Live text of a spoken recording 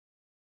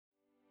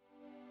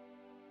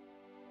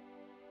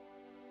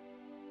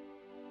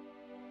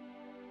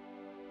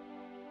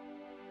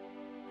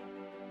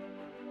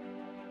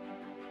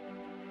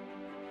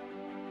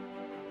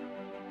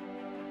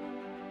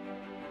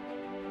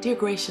Dear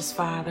gracious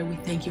Father, we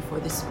thank you for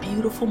this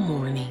beautiful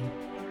morning,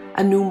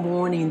 a new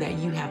morning that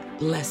you have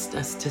blessed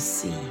us to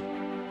see,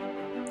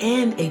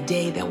 and a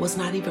day that was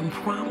not even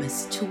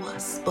promised to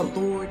us. But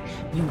Lord,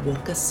 you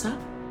woke us up.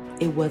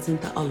 It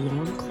wasn't the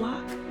alarm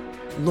clock.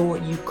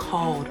 Lord, you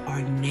called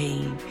our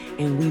name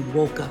and we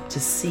woke up to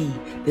see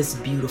this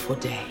beautiful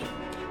day.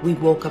 We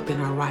woke up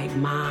in our right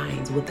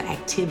minds with the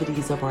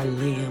activities of our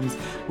limbs.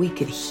 We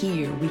could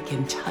hear, we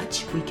can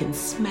touch, we can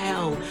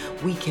smell,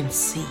 we can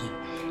see.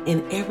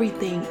 And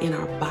everything in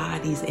our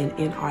bodies and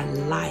in our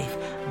life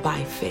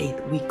by faith,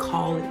 we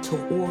call it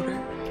to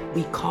order.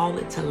 We call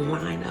it to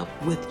line up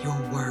with your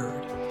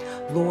word.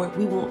 Lord,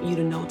 we want you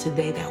to know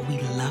today that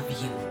we love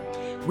you.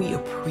 We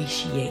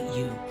appreciate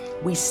you.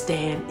 We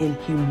stand in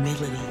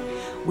humility.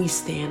 We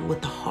stand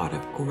with the heart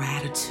of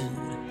gratitude.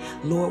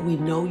 Lord, we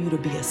know you to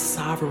be a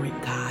sovereign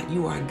God.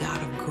 You are a God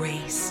of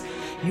grace.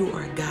 You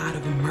are a God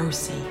of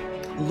mercy.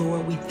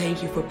 Lord, we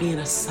thank you for being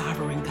a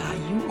sovereign God.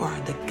 You are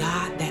the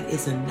God that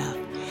is enough.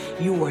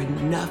 You are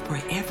enough for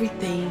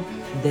everything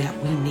that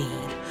we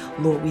need.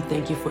 Lord, we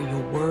thank you for your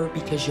word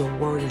because your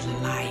word is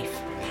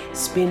life.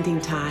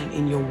 Spending time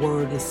in your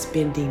word is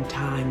spending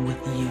time with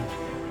you.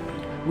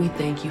 We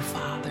thank you,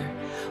 Father,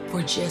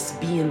 for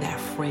just being that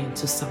friend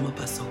to some of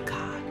us, oh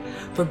God,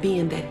 for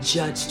being that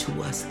judge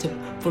to us,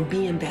 for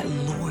being that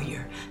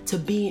lawyer,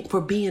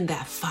 for being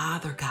that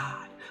Father,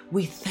 God.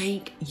 We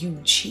thank you,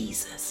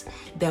 Jesus,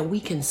 that we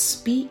can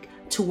speak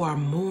to our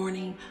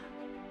morning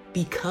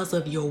because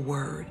of your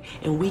word,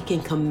 and we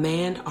can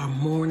command our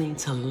morning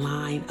to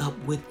line up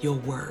with your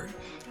word.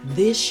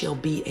 This shall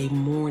be a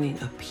morning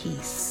of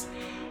peace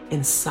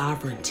and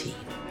sovereignty.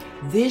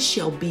 This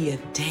shall be a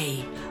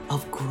day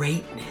of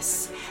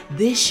greatness.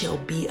 This shall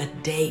be a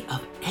day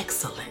of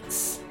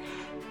excellence.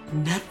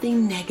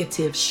 Nothing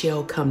negative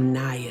shall come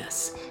nigh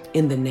us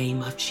in the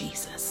name of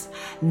Jesus.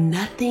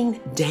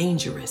 Nothing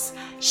dangerous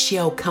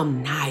shall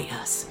come nigh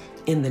us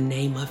in the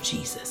name of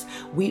Jesus.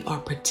 We are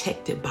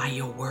protected by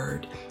your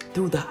word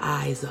through the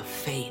eyes of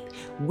faith.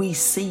 We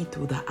see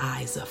through the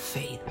eyes of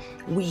faith.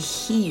 We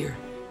hear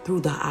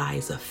through the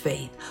eyes of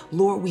faith.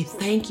 Lord, we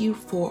thank you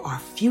for our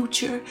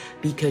future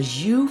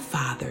because you,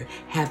 Father,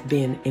 have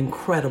been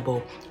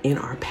incredible in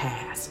our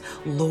past.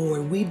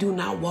 Lord, we do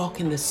not walk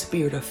in the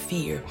spirit of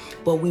fear,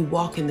 but we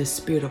walk in the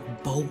spirit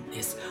of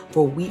boldness,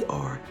 for we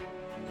are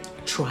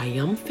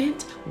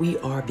triumphant. We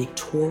are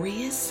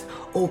victorious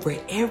over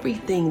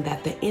everything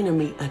that the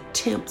enemy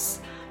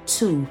attempts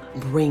to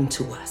bring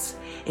to us.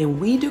 And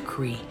we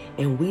decree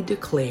and we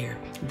declare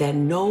that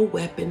no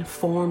weapon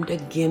formed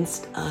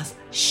against us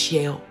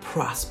shall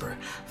prosper.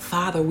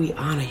 Father, we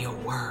honor your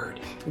word.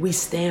 We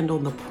stand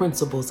on the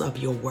principles of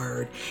your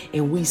word,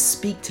 and we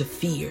speak to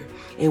fear,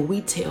 and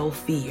we tell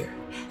fear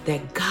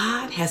that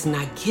God has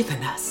not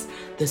given us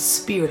the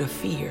spirit of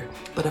fear,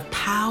 but of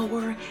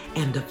power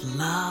and of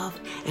love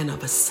and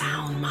of a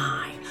sound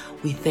mind.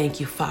 We thank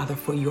you, Father,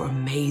 for your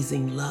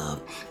amazing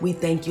love. We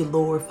thank you,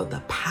 Lord, for the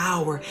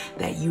power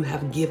that you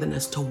have given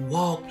us to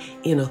walk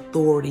in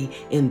authority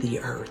in the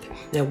earth,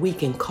 that we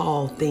can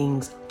call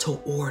things to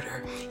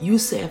order. You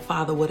said,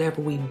 Father,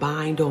 whatever we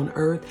bind on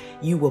earth,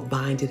 you will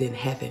bind it in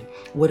heaven.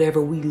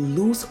 Whatever we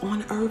loose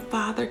on earth,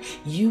 Father,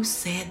 you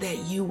said that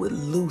you would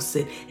loose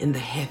it in the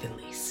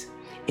heavenlies.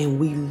 And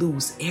we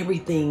loose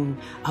everything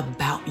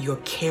about your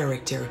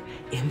character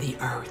in the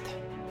earth,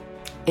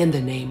 in the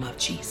name of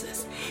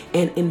Jesus.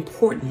 And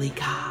importantly,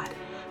 God,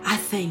 I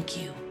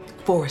thank you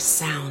for a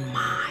sound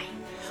mind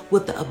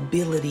with the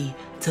ability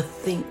to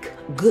think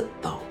good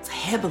thoughts,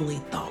 heavenly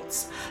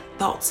thoughts,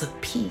 thoughts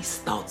of peace,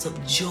 thoughts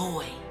of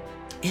joy,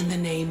 in the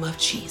name of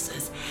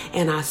Jesus.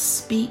 And I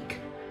speak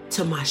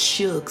to my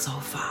shugs, oh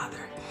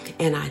Father,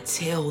 and I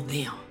tell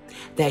them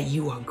that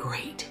you are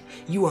great.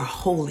 You are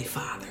holy,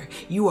 Father.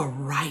 You are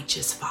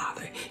righteous,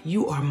 Father.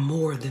 You are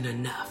more than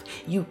enough.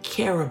 You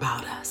care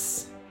about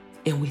us.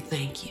 And we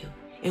thank you.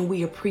 And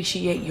we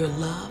appreciate your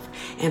love.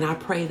 And I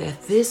pray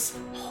that this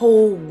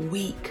whole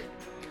week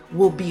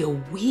will be a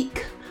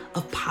week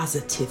of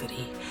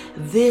positivity.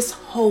 This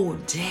whole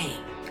day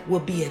will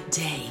be a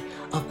day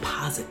of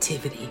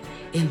positivity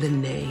in the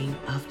name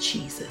of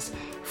Jesus.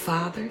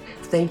 Father,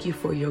 thank you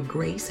for your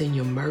grace and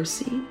your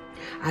mercy.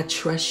 I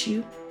trust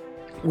you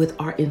with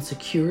our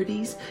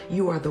insecurities.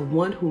 You are the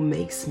one who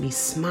makes me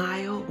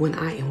smile when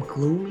I am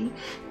gloomy.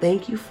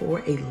 Thank you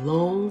for a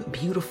long,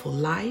 beautiful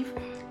life.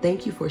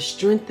 Thank you for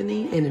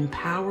strengthening and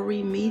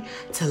empowering me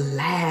to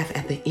laugh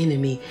at the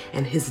enemy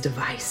and his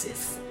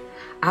devices.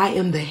 I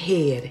am the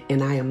head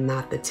and I am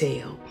not the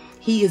tail.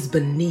 He is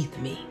beneath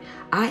me.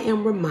 I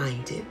am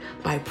reminded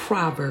by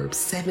Proverbs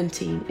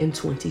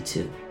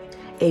 17:22.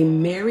 A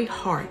merry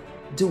heart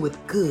doeth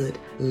good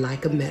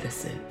like a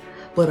medicine,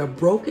 but a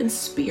broken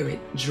spirit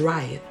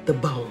drieth the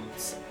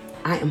bones.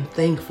 I am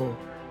thankful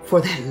for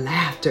that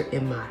laughter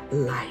in my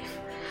life.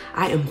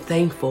 I am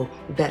thankful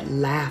that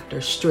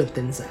laughter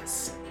strengthens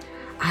us.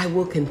 I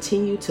will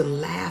continue to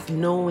laugh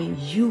knowing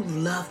you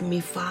love me,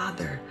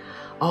 Father.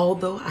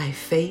 Although I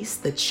face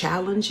the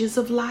challenges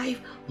of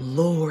life,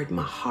 Lord,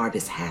 my heart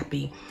is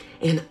happy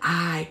and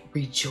I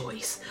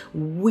rejoice.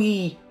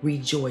 We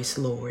rejoice,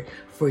 Lord,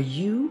 for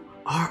you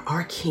are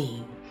our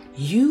King.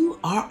 You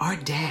are our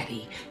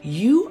Daddy.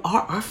 You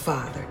are our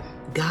Father.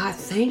 God,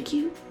 thank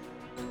you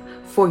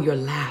for your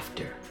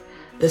laughter,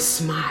 the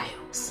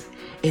smiles,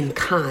 and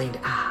kind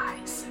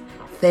eyes.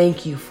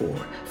 Thank you for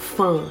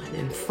fun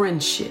and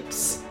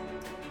friendships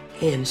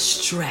and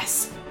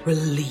stress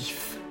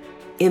relief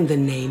in the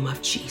name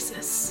of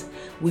Jesus.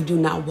 We do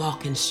not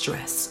walk in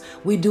stress.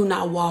 We do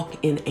not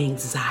walk in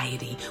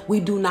anxiety.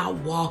 We do not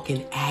walk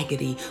in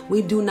agony.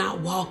 We do not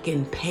walk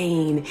in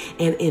pain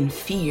and in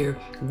fear.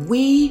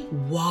 We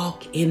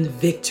walk in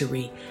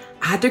victory.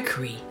 I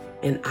decree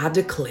and I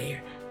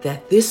declare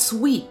that this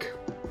week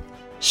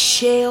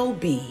shall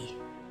be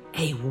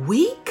a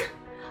week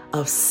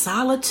of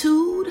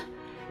solitude,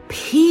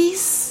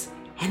 peace,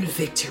 and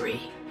victory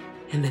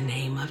in the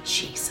name of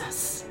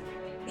Jesus.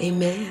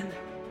 Amen.